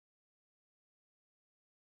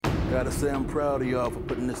Gotta say I'm proud of y'all for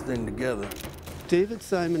putting this thing together. David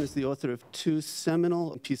Simon is the author of two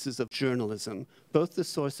seminal pieces of journalism, both the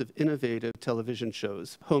source of innovative television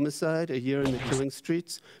shows. Homicide, A Year in the Killing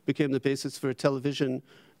Streets, became the basis for a television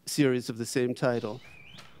series of the same title.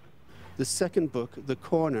 The second book, The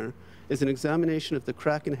Corner, is an examination of the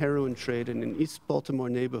crack and heroin trade in an East Baltimore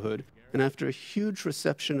neighborhood, and after a huge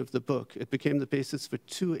reception of the book, it became the basis for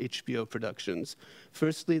two HBO productions.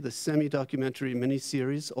 Firstly, the semi-documentary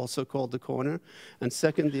miniseries, also called The Corner, and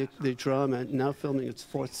second, the drama, now filming its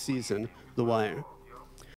fourth season, The Wire.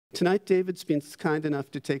 Tonight, David's been kind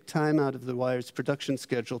enough to take time out of The Wire's production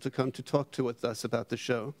schedule to come to talk to us about the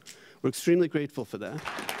show. We're extremely grateful for that.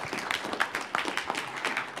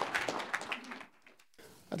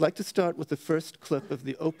 I'd like to start with the first clip of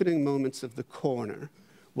the opening moments of The Corner.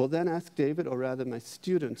 We'll then ask David, or rather my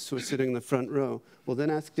students who are sitting in the front row, will then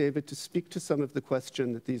ask David to speak to some of the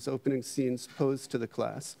question that these opening scenes pose to the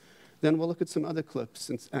class. Then we'll look at some other clips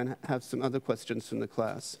and have some other questions from the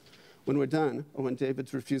class. When we're done, or when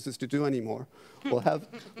David refuses to do any more, we'll have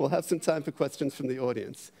some time for questions from the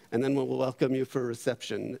audience, and then we'll welcome you for a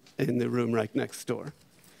reception in the room right next door.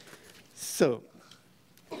 So,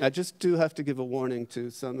 I just do have to give a warning to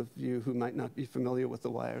some of you who might not be familiar with The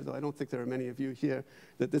Wire, though I don't think there are many of you here,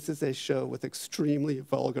 that this is a show with extremely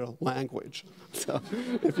vulgar language. So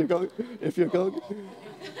if you're going,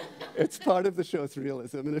 it's part of the show's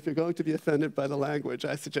realism, and if you're going to be offended by the language,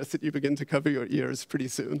 I suggest that you begin to cover your ears pretty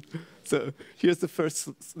soon. So here's the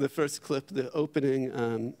first clip, the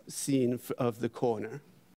opening scene of The Corner.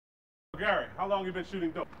 Gary, how long you been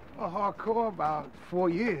shooting dope? Hardcore, about 4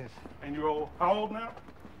 years. And you're how old now?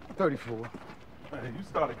 34. Man, you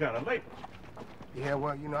started kind of late. Yeah,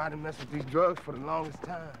 well, you know, I done messed with these drugs for the longest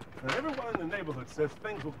time. And everyone in the neighborhood says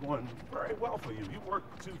things were going very well for you. You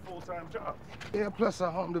worked 2 full-time jobs. Yeah, plus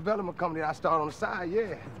a home development company I started on the side, yeah.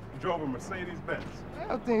 You drove a Mercedes-Benz.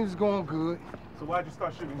 Everything was going good. So why'd you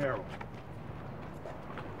start shooting heroin?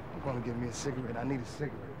 I'm gonna give me a cigarette. I need a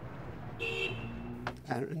cigarette.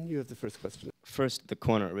 Aaron, you have the first question. First, The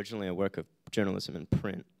Corner, originally a work of journalism in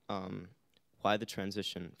print. Why the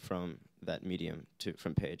transition from that medium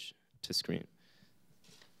from page to screen?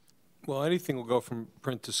 Well, anything will go from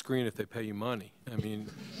print to screen if they pay you money. I mean,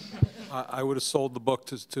 I would have sold the book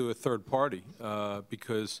to a third party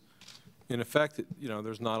because, in effect,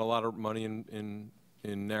 there's not a lot of money in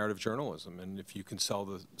narrative journalism, and if you can sell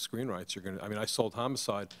the screen rights, you're going to. I mean, I sold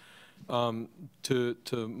Homicide.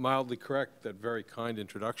 To mildly correct that very kind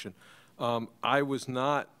introduction, I was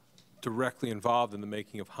not directly involved in the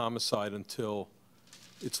making of Homicide until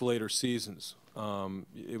its later seasons.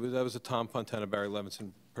 That was a Tom Fontana, Barry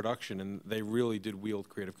Levinson production, and they really did wield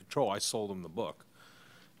creative control. I sold them the book.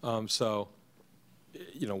 So,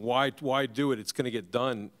 why do it? It's going to get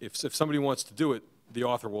done. If somebody wants to do it, the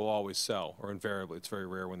author will always sell, or invariably. It's very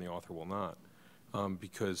rare when the author will not,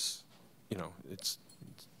 because, it's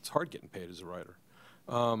hard getting paid as a writer.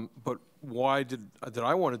 But why did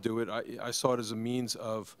I want to do it? I saw it as a means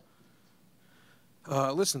of,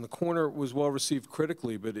 listen, The Corner was well received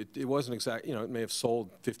critically, but it wasn't exact, it may have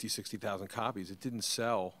sold 50, 60,000 copies. It didn't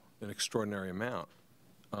sell an extraordinary amount.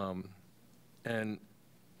 And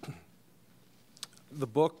the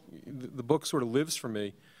book sort of lives for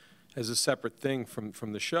me as a separate thing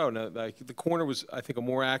from the show. Now, The Corner was, I think, a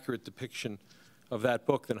more accurate depiction of that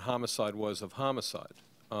book than Homicide was of Homicide.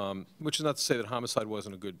 Which is not to say that Homicide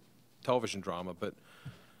wasn't a good television drama, but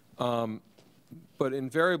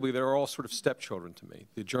invariably they're all sort of stepchildren to me.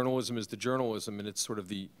 The journalism is the journalism, and it's sort of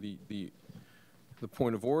the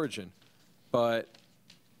point of origin. But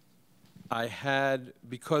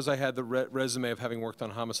because I had the resume of having worked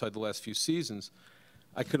on Homicide the last few seasons,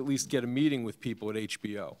 I could at least get a meeting with people at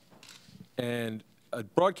HBO. And a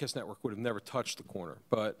broadcast network would have never touched The Corner,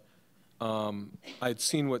 but I'd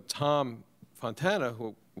seen what Tom Fontana,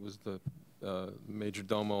 who was the major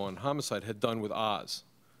domo on Homicide, had done with Oz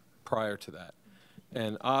prior to that.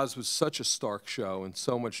 And Oz was such a stark show and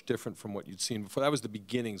so much different from what you'd seen before. That was the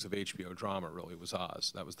beginnings of HBO drama, really, was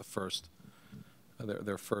Oz. That was the first,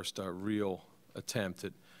 their first real attempt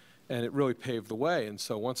at, and it really paved the way. And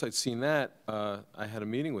so once I'd seen that, I had a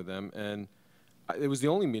meeting with them, and it was the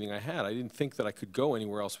only meeting I had. I didn't think that I could go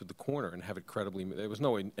anywhere else with The Corner and have it credibly, there was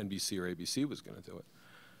no way NBC or ABC was going to do it.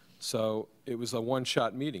 So it was a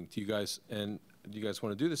one-shot meeting. Do you guys want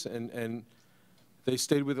to do this? And they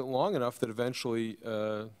stayed with it long enough that eventually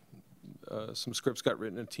some scripts got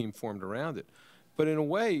written and a team formed around it. But in a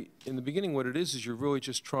way, in the beginning, what it is you're really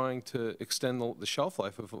just trying to extend the shelf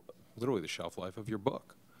life of, literally the shelf life of your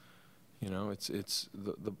book. It's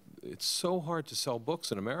so hard to sell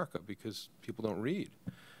books in America because people don't read.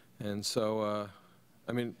 And so,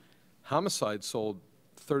 I mean, Homicide sold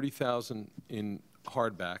 30,000 in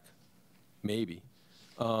hardback, maybe,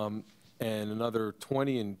 and another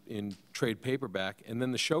 20 in trade paperback, and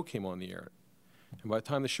then the show came on the air. And by the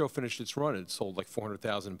time the show finished its run, it sold like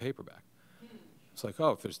 400,000 in paperback. It's like,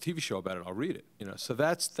 oh, if there's a TV show about it, I'll read it. You know, so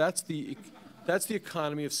that's the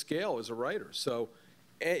economy of scale as a writer. So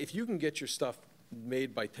if you can get your stuff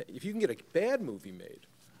made by, if you can get a bad movie made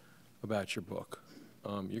about your book,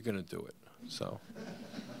 you're going to do it. So,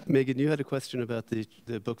 Megan, you had a question about the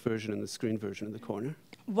book version and the screen version in the corner.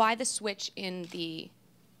 Why the switch in the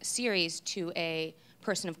series to a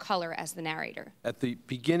person of color as the narrator? At the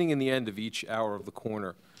beginning and the end of each hour of the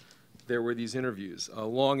corner, there were these interviews, a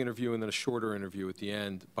long interview and then a shorter interview at the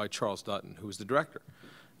end by Charles Dutton, who was the director.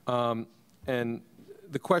 And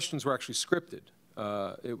the questions were actually scripted.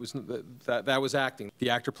 It was that was acting. The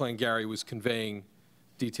actor playing Gary was conveying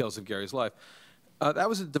details of Gary's life. That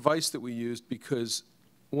was a device that we used because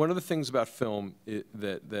one of the things about film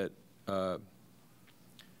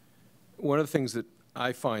one of the things that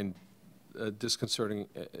I find disconcerting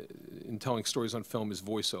in telling stories on film is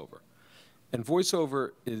voiceover. And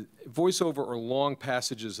voiceover or long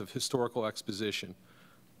passages of historical exposition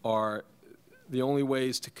are the only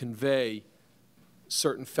ways to convey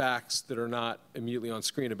certain facts that are not immediately on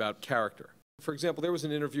screen about character. For example, there was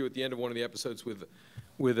an interview at the end of one of the episodes with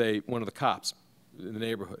one of the cops in the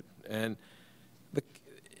neighborhood. And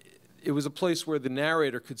it was a place where the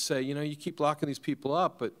narrator could say, you know, you keep locking these people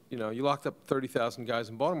up, but, you know, you locked up 30,000 guys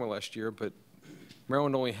in Baltimore last year, but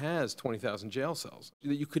Maryland only has 20,000 jail cells.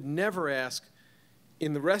 That you could never ask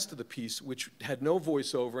in the rest of the piece, which had no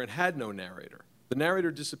voiceover and had no narrator. The narrator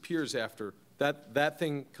disappears after that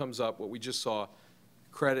thing comes up, what we just saw,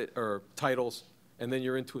 credit or titles, and then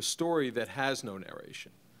you're into a story that has no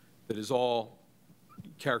narration, that is all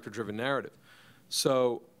character-driven narrative.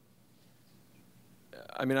 So,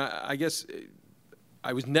 I mean, I guess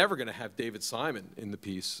I was never going to have David Simon in the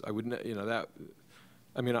piece. I wouldn't, you know, that.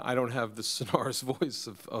 I mean, I don't have the sonorous voice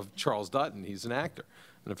of Charles Dutton. He's an actor,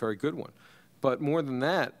 and a very good one. But more than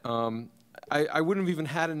that, I wouldn't have even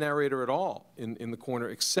had a narrator at all in the corner,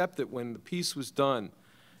 except that when the piece was done,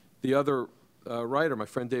 the other writer, my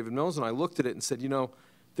friend David Mills, and I looked at it and said, you know,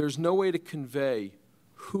 there's no way to convey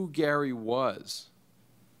who Gary was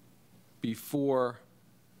before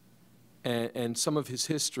and some of his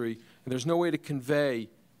history, and there's no way to convey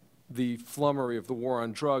the flummery of the war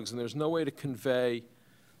on drugs, and there's no way to convey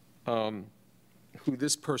who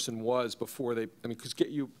this person was before they, I mean, because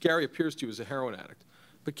Gary appears to you as a heroin addict,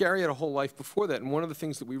 but Gary had a whole life before that, and one of the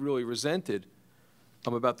things that we really resented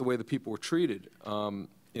about the way the people were treated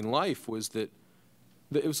in life was that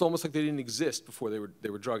it was almost like they didn't exist before they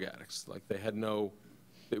were drug addicts. Like they had no,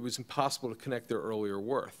 it was impossible to connect their earlier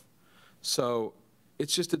worth. So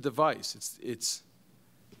it's just a device. It's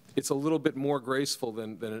a little bit more graceful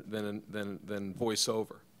than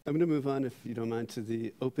voiceover. I'm going to move on, if you don't mind, to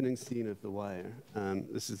the opening scene of The Wire.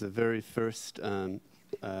 This is the very first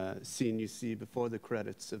scene you see before the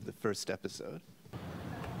credits of the first episode.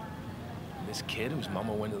 This kid whose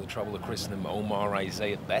mama went to the trouble of christening him Omar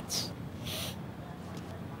Isaiah Betts,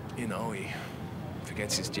 you know, he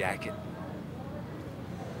forgets his jacket.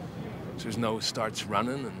 So his nose starts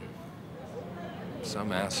running, and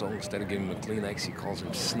some asshole, instead of giving him a Kleenex, he calls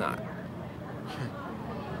him Snot.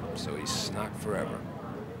 So he's Snot forever.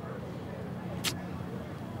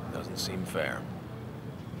 Doesn't seem fair.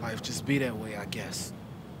 Life just be that way, I guess.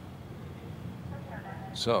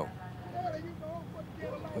 So,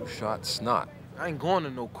 who shot Snot? I ain't going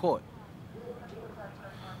to no court.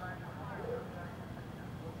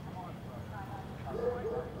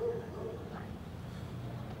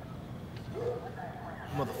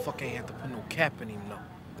 Motherfucker ain't have to put no cap in him, though.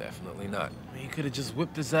 Definitely not. I mean, he could have just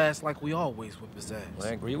whipped his ass like we always whip his ass. I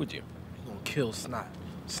agree with you. He gonna kill Snot.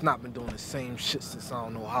 Snot been doing the same shit since I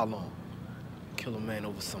don't know how long. Kill a man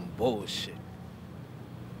over some bullshit.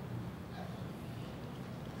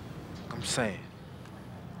 I'm saying.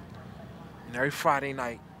 And every Friday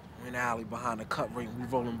night, we're in the alley behind the cut ring, we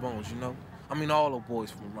rolling bones, you know? I mean, all the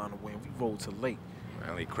boys from around the way, and we roll till late.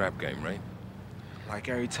 Alley crap game, right? Like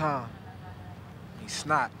every time. He's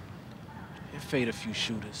Snot. He'll fade a few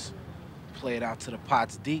shooters. Play it out to the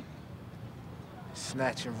pots deep.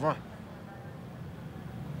 Snatch and run.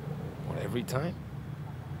 What, every time?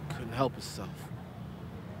 Couldn't help himself.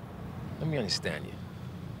 Let me understand you.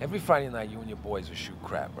 Every Friday night, you and your boys will shoot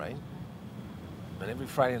crap, right? And every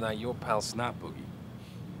Friday night, your pal Snot Boogie,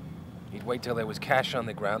 he'd wait till there was cash on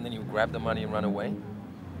the ground, then you would grab the money and run away?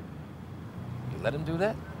 You let him do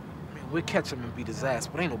that? I mean, we'll catch him and beat his ass,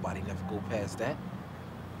 but ain't nobody never go past that.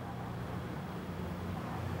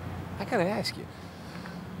 I gotta ask you,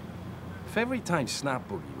 If every time Snot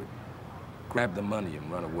Boogie would grab the money and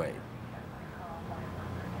run away,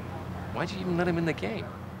 why'd you even let him in the game?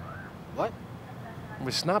 What?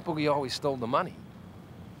 With Snot Boogie always stole the money.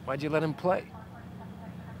 Why'd you let him play?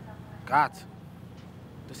 Got to.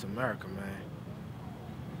 This America,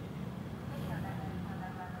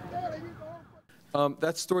 man.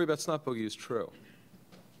 That story about Snot Boogie is true.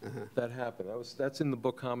 That happened. That's in the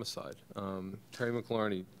book Homicide. Terry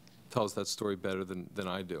McLaurin tells that story better than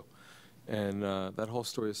I do. And that whole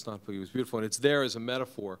story of Snot Boogie was beautiful. And it's there as a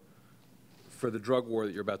metaphor for the drug war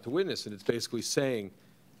that you're about to witness. And it's basically saying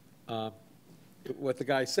what the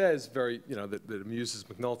guy says, that amuses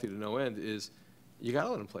McNulty to no end, is you got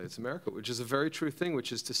to let him play. It's America, which is a very true thing,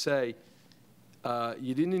 which is to say,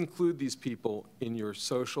 you didn't include these people in your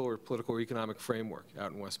social or political or economic framework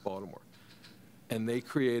out in West Baltimore. And they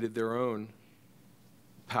created their own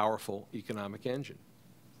powerful economic engine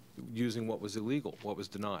using what was illegal, what was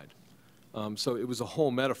denied. So it was a whole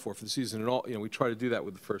metaphor for the season. And we try to do that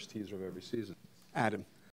with the first teaser of every season. Adam.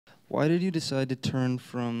 Why did you decide to turn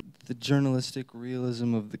from the journalistic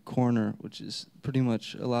realism of The Corner, which is pretty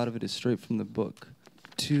much, a lot of it is straight from the book,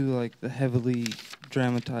 to like the heavily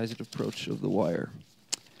dramatized approach of The Wire?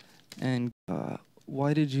 And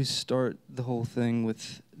why did you start the whole thing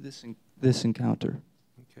with this encounter?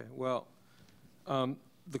 Okay, well,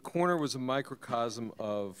 The Corner was a microcosm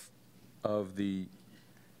of the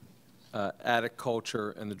addict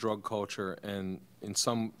culture and the drug culture, and in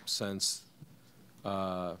some sense,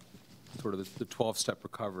 sort of the 12-step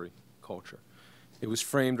recovery culture. It was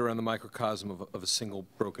framed around the microcosm of a single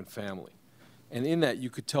broken family. And in that, you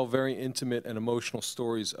could tell very intimate and emotional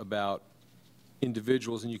stories about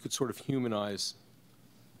individuals, and you could sort of humanize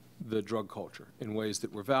the drug culture in ways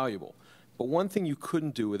that were valuable. But one thing you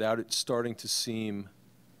couldn't do without it starting to seem,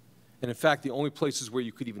 and in fact, the only places where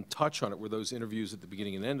you could even touch on it were those interviews at the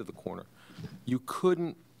beginning and end of The Corner. You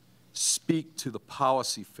couldn't speak to the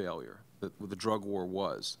policy failure that the drug war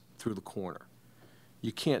was through The Corner.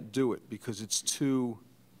 You can't do it because it's too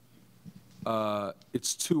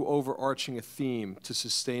overarching a theme to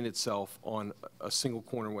sustain itself on a single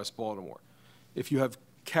corner in West Baltimore. If you have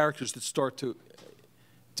characters that start to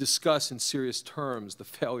discuss in serious terms the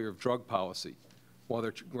failure of drug policy while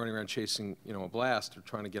they're running around chasing, a blast or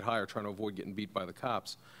trying to get high or trying to avoid getting beat by the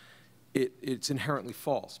cops, it's inherently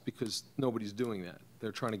false because nobody's doing that.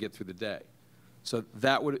 They're trying to get through the day. So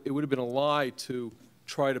it would have been a lie to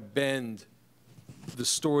try to bend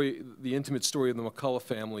the intimate story of the McCullough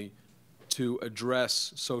family to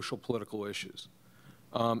address social political issues.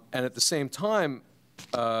 And at the same time,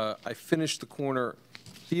 I finished The Corner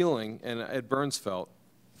feeling, and Ed Burns felt,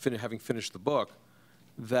 having finished the book,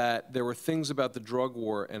 that there were things about the drug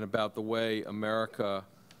war and about the way America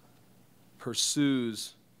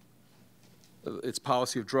pursues its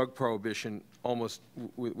policy of drug prohibition almost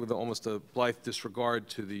with almost a blithe disregard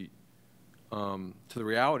to the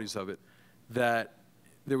realities of it, that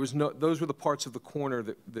there was those were the parts of The Corner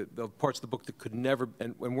the parts of the book that could never,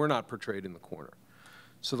 and were not portrayed in The Corner.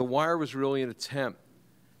 So The Wire was really an attempt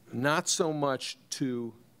not so much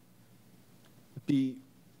to be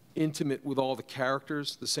intimate with all the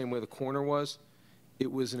characters the same way The Corner was.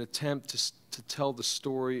 It was an attempt to tell the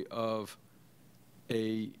story of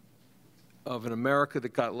an America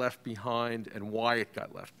that got left behind and why it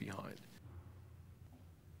got left behind.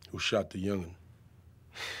 Who shot the young'un?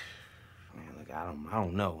 Man, look, I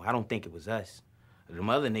don't know. I don't think it was us. Them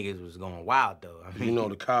other niggas was going wild, though. I mean,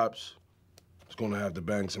 The cops is gonna have to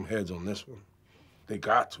bang some heads on this one. They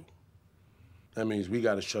got to. That means we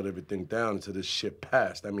gotta shut everything down until this shit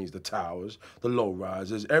passed. That means the towers, the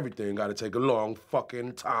low-risers, everything gotta take a long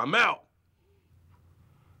fucking time out.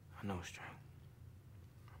 I know, Strong.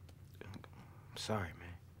 I'm sorry, man.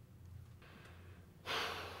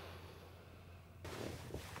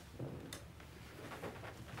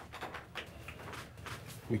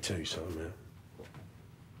 Let me tell you something, man.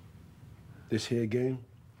 This here game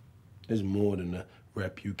is more than the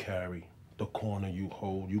rep you carry, the corner you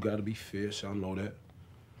hold. You gotta be fierce, I know that.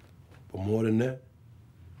 But more than that,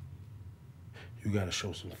 you gotta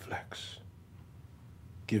show some flex.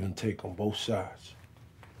 Give and take on both sides.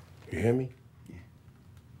 You hear me? Yeah.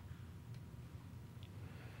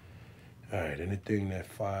 All right, anything that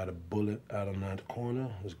fired a bullet out of that corner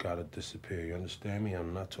has gotta disappear, you understand me?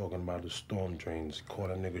 I'm not talking about the storm drains. Call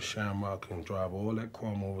a nigga Shamrock and drive all that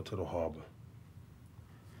chrome over to the harbor.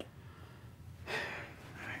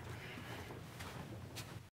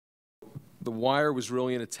 The Wire was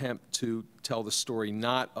really an attempt to tell the story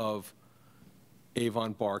not of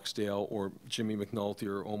Avon Barksdale or Jimmy McNulty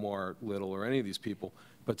or Omar Little or any of these people,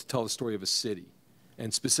 but to tell the story of a city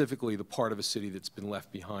and specifically the part of a city that's been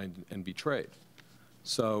left behind and betrayed.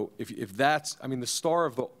 So if that's, I mean, the star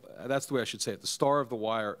of the, that's the way I should say it, the star of The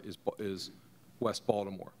Wire is West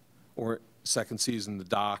Baltimore, or second season, the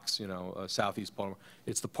docks, you know, Southeast Baltimore.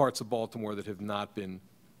 It's the parts of Baltimore that have not been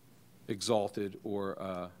exalted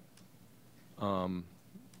or,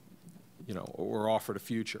 you know, or offered a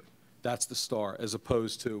future. That's the star, as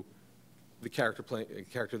opposed to the character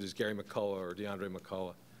that's Gary McCullough or DeAndre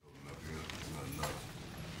McCullough.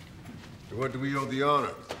 What do we owe the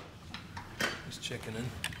honor? Just checking in.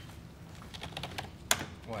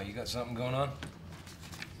 Why, you got something going on?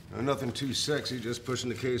 Nothing too sexy, just pushing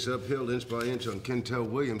the case uphill inch by inch on Kentel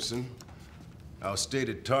Williamson. Our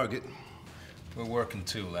stated target. We're working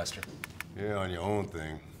too, Lester. Yeah, on your own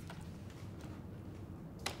thing.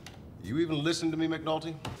 You even listen to me,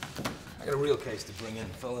 McNulty? I got a real case to bring in. A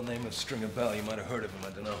fellow named Stringer Bell. You might have heard of him,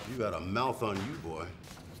 I don't know. You got a mouth on you, boy.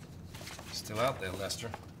 He's still out there, Lester.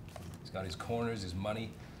 He's got his corners, his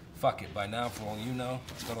money. Fuck it, by now, for all you know,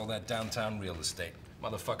 he's got all that downtown real estate.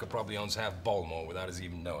 Motherfucker probably owns half Baltimore without us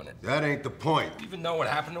even knowing it. That ain't the point. You even know what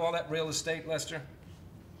happened to all that real estate, Lester?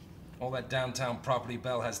 All that downtown property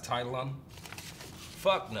Bell has title on?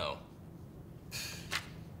 Fuck no. He's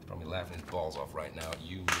probably laughing his balls off right now at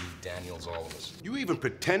you, me, Daniels, all of us. You even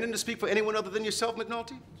pretending to speak for anyone other than yourself,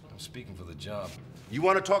 McNulty? I'm speaking for the job. You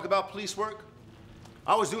want to talk about police work?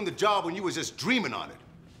 I was doing the job when you was just dreaming on it.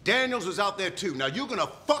 Daniels was out there too. Now you gonna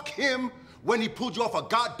fuck him when he pulled you off a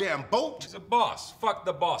goddamn boat? He's a boss. Fuck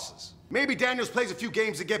the bosses. Maybe Daniels plays a few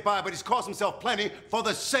games to get by, but he's cost himself plenty for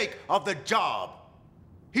the sake of the job.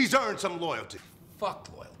 He's earned some loyalty. Fuck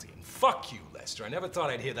loyalty and fuck you, Lester. I never thought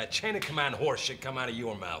I'd hear that chain of command horse shit come out of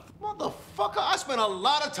your mouth. Motherfucker, I spent a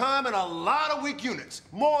lot of time in a lot of weak units.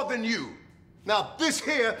 More than you. Now, this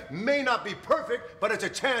here may not be perfect, but it's a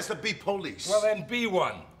chance to be police. Well, then be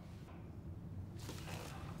one.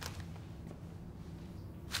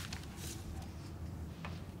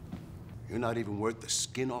 You're not even worth the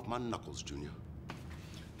skin off my knuckles, Junior.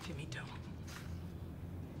 Jimmy, don't.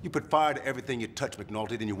 You put fire to everything you touch,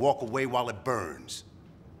 McNulty, then you walk away while it burns.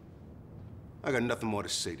 I got nothing more to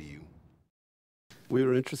say to you. We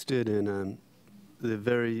were interested in the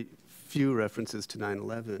very few references to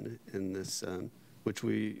 9/11 in this, which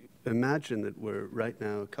we imagine that we're right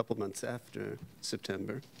now a couple months after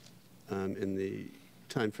September in the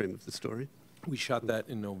time frame of the story. We shot that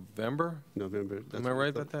in November? November. Am I right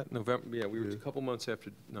about that? November, yeah, we were a couple months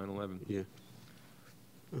after 9/11. Yeah.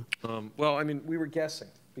 Well, I mean, we were guessing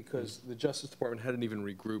because the Justice Department hadn't even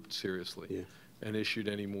regrouped seriously and issued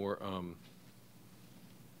any more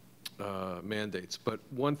mandates. But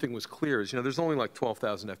one thing was clear is, you know, there's only like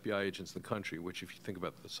 12,000 FBI agents in the country, which if you think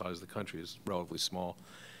about the size of the country is relatively small.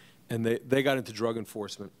 And they got into drug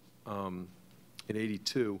enforcement in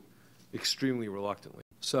 '82 extremely reluctantly.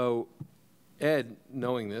 So Ed,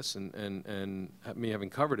 knowing this and me having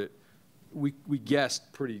covered it, we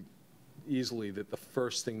guessed pretty easily that the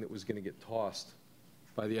first thing that was going to get tossed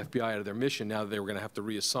by the FBI out of their mission, now that they were going to have to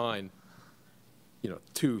reassign, you know,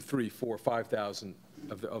 2, 3, 4, 5,000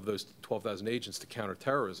 of those 12,000 agents to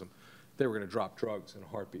counterterrorism, they were going to drop drugs in a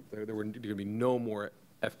heartbeat. There were going to be no more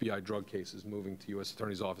FBI drug cases moving to U.S.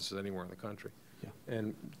 attorneys' offices anywhere in the country. Yeah.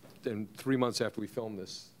 And 3 months after we filmed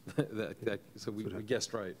this, so we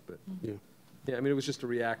guessed right. But yeah, I mean, it was just a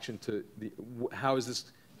reaction to how is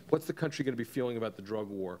this? What's the country going to be feeling about the drug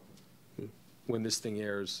war when this thing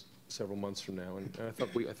airs several months from now? And I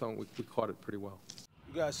thought we caught it pretty well.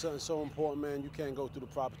 You got something so important, man. You can't go through the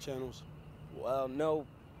proper channels. Well, no.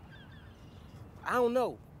 I don't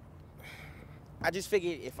know. I just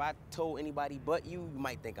figured if I told anybody but you, you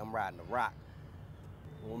might think I'm riding a rock.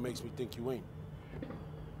 What makes me think you ain't?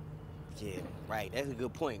 Yeah, right. That's a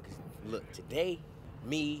good point. 'Cause look, today,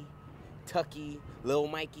 me, Tucky, Lil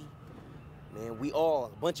Mikey, man, a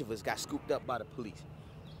bunch of us got scooped up by the police.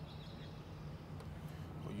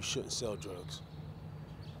 Well, you shouldn't sell drugs.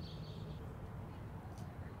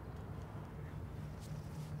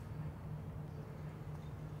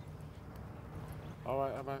 All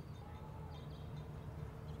right.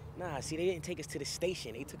 Nah, see, they didn't take us to the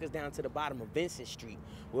station. They took us down to the bottom of Vincent Street,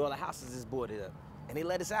 where all the houses is boarded up, and they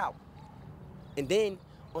let us out. And then,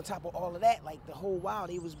 on top of all of that, like, the whole while,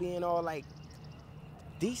 they was being all, like,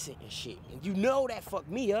 decent and shit. And you know that fucked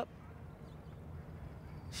me up.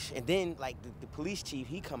 And then, like, the police chief,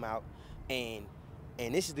 he come out, and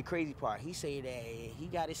this is the crazy part. He say that he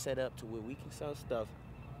got it set up to where we can sell stuff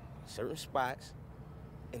in certain spots,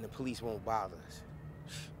 and the police won't bother us.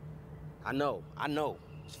 I know,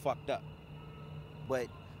 it's fucked up. But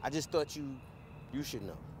I just thought you should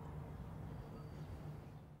know.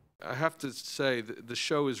 I have to say the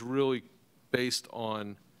show is really based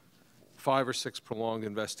on 5 or 6 prolonged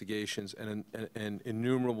investigations and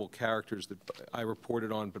innumerable characters that I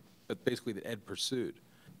reported on, but basically that Ed pursued.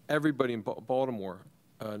 Everybody in Baltimore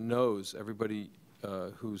knows, everybody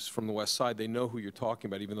who's from the West Side, they know who you're talking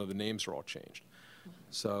about, even though the names are all changed.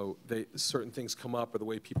 So certain things come up, or the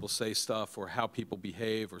way people say stuff, or how people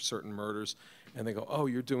behave, or certain murders, and they go, oh,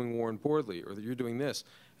 you're doing Warren Bordley, or you're doing this.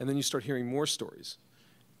 And then you start hearing more stories.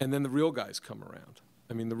 And then the real guys come around.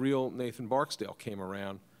 I mean, the real Nathan Barksdale came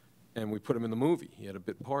around, and we put him in the movie. He had a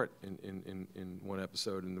bit part in one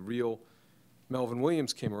episode. And the real Melvin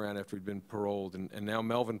Williams came around after he'd been paroled, and now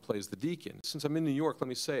Melvin plays the deacon. Since I'm in New York, let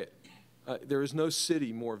me say it. There is no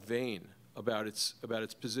city more vain about its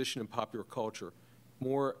position in popular culture,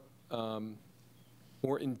 more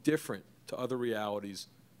indifferent to other realities,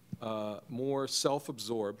 more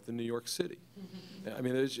self-absorbed than New York City. I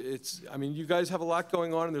mean, you guys have a lot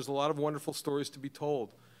going on, and there's a lot of wonderful stories to be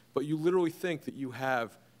told, but you literally think that you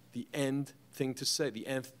have the end thing to say, the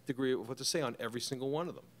nth degree of what to say on every single one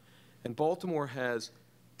of them. And Baltimore has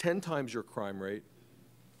 10 times your crime rate,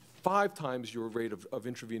 5 times your rate of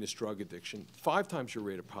intravenous drug addiction, 5 times your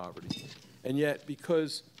rate of poverty. And yet,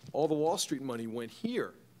 because all the Wall Street money went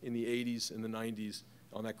here in the 80s and the 90s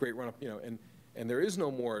on that great run-up, and there is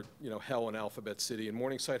no more, hell in Alphabet City, and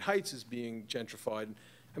Morningside Heights is being gentrified.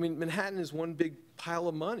 I mean, Manhattan is one big pile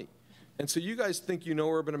of money. And so you guys think you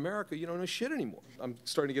know urban America, you don't know shit anymore. I'm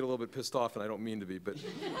starting to get a little bit pissed off, and I don't mean to be, but...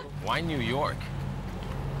 Why New York?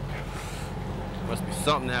 Must be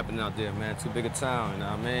something happening out there, man. Too big a town, you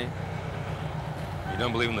know what I mean? You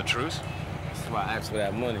don't believe in the truce? That's why I asked for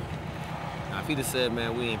that money. Now, if he'd have said,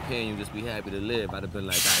 man, we ain't paying you, just be happy to live, I'd have been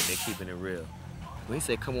like, all right, they're keeping it real. When he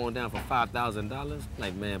said, come on down for $5,000,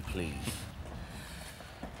 like, man, please.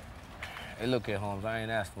 Hey, look here, Holmes, I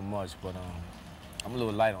ain't asked for much, but I'm a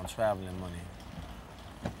little light on traveling money.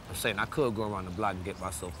 I'm saying I could go around the block and get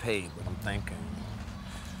myself paid, but I'm thinking.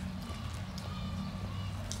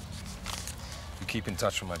 You keep in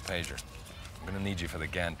touch with my pager. I'm gonna need you for the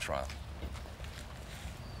Gantt trial.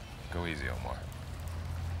 Go easy, Omar.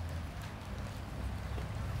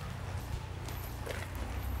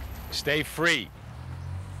 Stay free.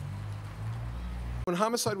 When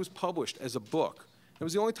Homicide was published as a book, it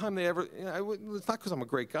was the only time they ever, it's not because I'm a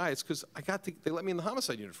great guy, it's because they let me in the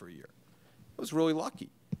Homicide unit for a year. I was really lucky.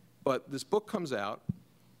 But this book comes out,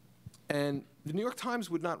 and the New York Times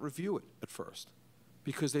would not review it at first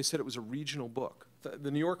because they said it was a regional book. The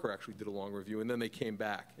New Yorker actually did a long review, and then they came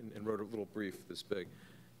back and wrote a little brief this big.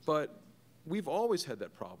 But we've always had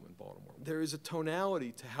that problem in Baltimore. There is a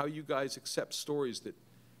tonality to how you guys accept stories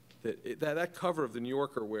that cover of the New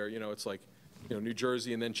Yorker where, it's like, New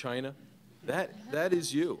Jersey and then China, that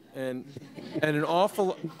is you. And an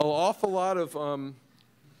awful lot of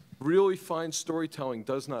really fine storytelling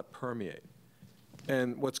does not permeate.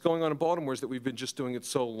 And what's going on in Baltimore is that we've been just doing it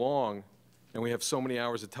so long, and we have so many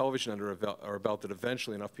hours of television under our belt that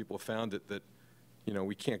eventually enough people have found it that,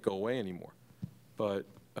 we can't go away anymore. But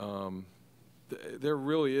there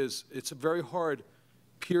really is, it's a very hard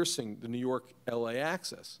piercing the New York-LA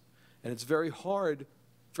axis. And it's very hard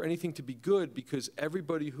for anything to be good because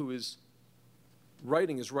everybody who is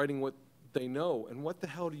writing what they know. And what the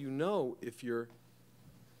hell do you know if you're,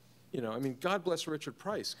 God bless Richard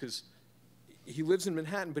Price, because he lives in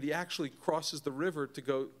Manhattan, but he actually crosses the river to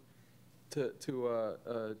go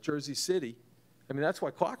to Jersey City. I mean, that's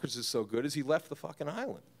why Clockers is so good, is he left the fucking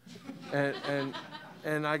island.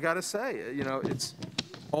 And I gotta say, it's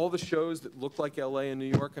all the shows that look like LA and New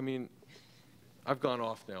York. I mean, I've gone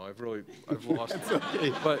off now. I've lost it.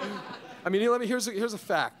 Okay. But, I mean, here's a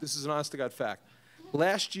fact. This is an honest-to-God fact.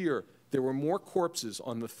 Last year, there were more corpses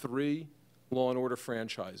on the 3 Law & Order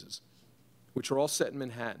franchises, which are all set in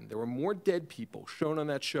Manhattan. There were more dead people shown on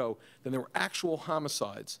that show than there were actual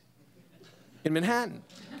homicides in Manhattan.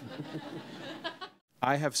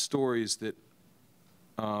 I have stories that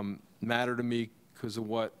matter to me because of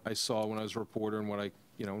what I saw when I was a reporter and what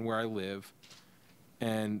and where I live.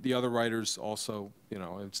 And the other writers also,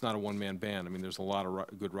 it's not a one-man band. I mean, there's a lot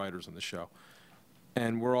of good writers on the show.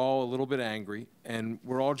 And we're all a little bit angry, and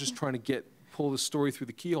we're all just trying to pull the story through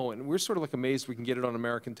the keyhole, and we're sort of like amazed we can get it on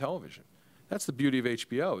American television. That's the beauty of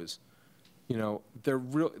HBO is, they know there's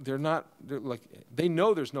they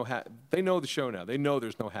know the show now. They know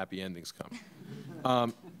there's no happy endings coming.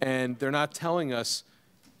 And they're not telling us,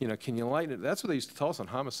 can you lighten it? That's what they used to tell us on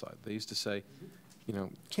Homicide. They used to say,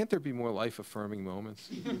 can't there be more life-affirming moments?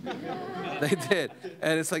 They did.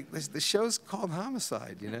 And it's like, the show's called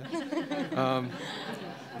Homicide,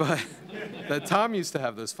 But Tom used to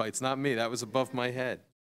have those fights, not me. That was above my head.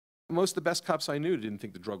 Most of the best cops I knew didn't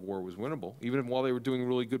think the drug war was winnable, even while they were doing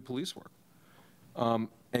really good police work.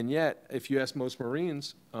 And yet, if you ask most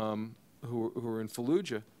Marines who are in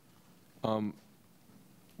Fallujah,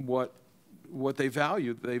 what they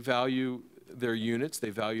value their units, they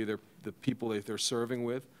value the people that they're serving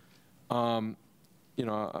with. You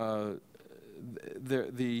know,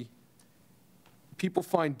 the people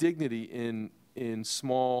find dignity in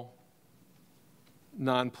small,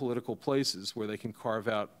 non-political places where they can carve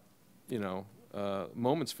out, you know,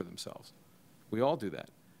 moments for themselves. We all do that,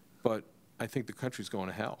 but I think the country's going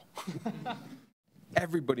to hell.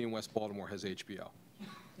 Everybody in West Baltimore has HBO.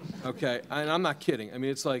 Okay, and I'm not kidding. I mean,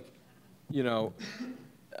 it's like, you know,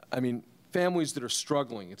 I mean, families that are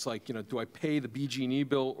struggling. It's like, you know, do I pay the BG&E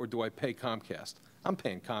bill or do I pay Comcast? I'm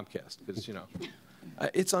paying Comcast because, you know,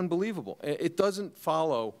 it's unbelievable. It doesn't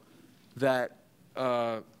follow that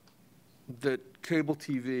that cable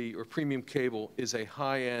TV or premium cable is a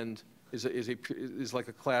high-end, is like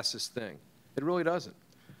a classist thing. It really doesn't.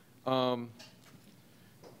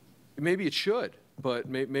 Maybe it should, but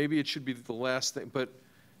maybe it should be the last thing. But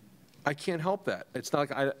I can't help that. It's not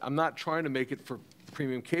like I'm not trying to make it for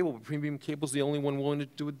premium cable, but premium cable's the only one willing to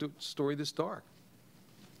do a story this dark.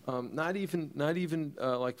 Not even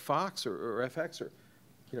like Fox or FX or,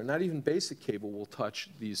 you know, not even basic cable will touch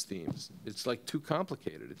these themes. It's like too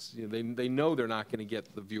complicated. It's, you know, they know they're not going to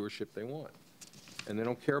get the viewership they want, and they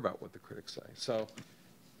don't care about what the critics say. So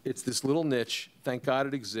it's this little niche. Thank God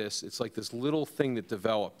it exists. It's like this little thing that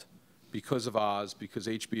developed because of Oz, because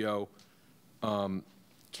HBO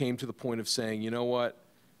came to the point of saying, you know what,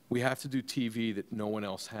 we have to do TV that no one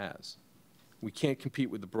else has. We can't compete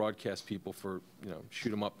with the broadcast people for, you know,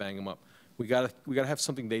 shoot 'em up, bang 'em up. We gotta have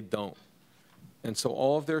something they don't. And so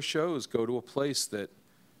all of their shows go to a place that,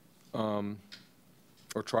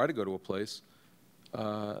 or try to go to a place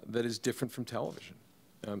that is different from television.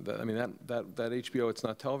 I mean, that HBO It's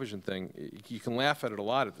Not Television thing, you can laugh at it a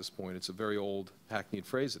lot at this point. It's a very old, hackneyed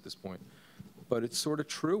phrase at this point. But it's sort of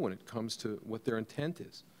true when it comes to what their intent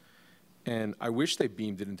is. And I wish they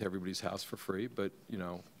beamed it into everybody's house for free, but, you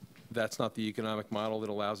know, that's not the economic model that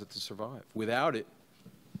allows it to survive. Without it,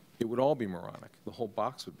 it would all be moronic. The whole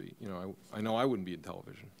box would be. You know, I know I wouldn't be in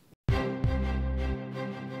television.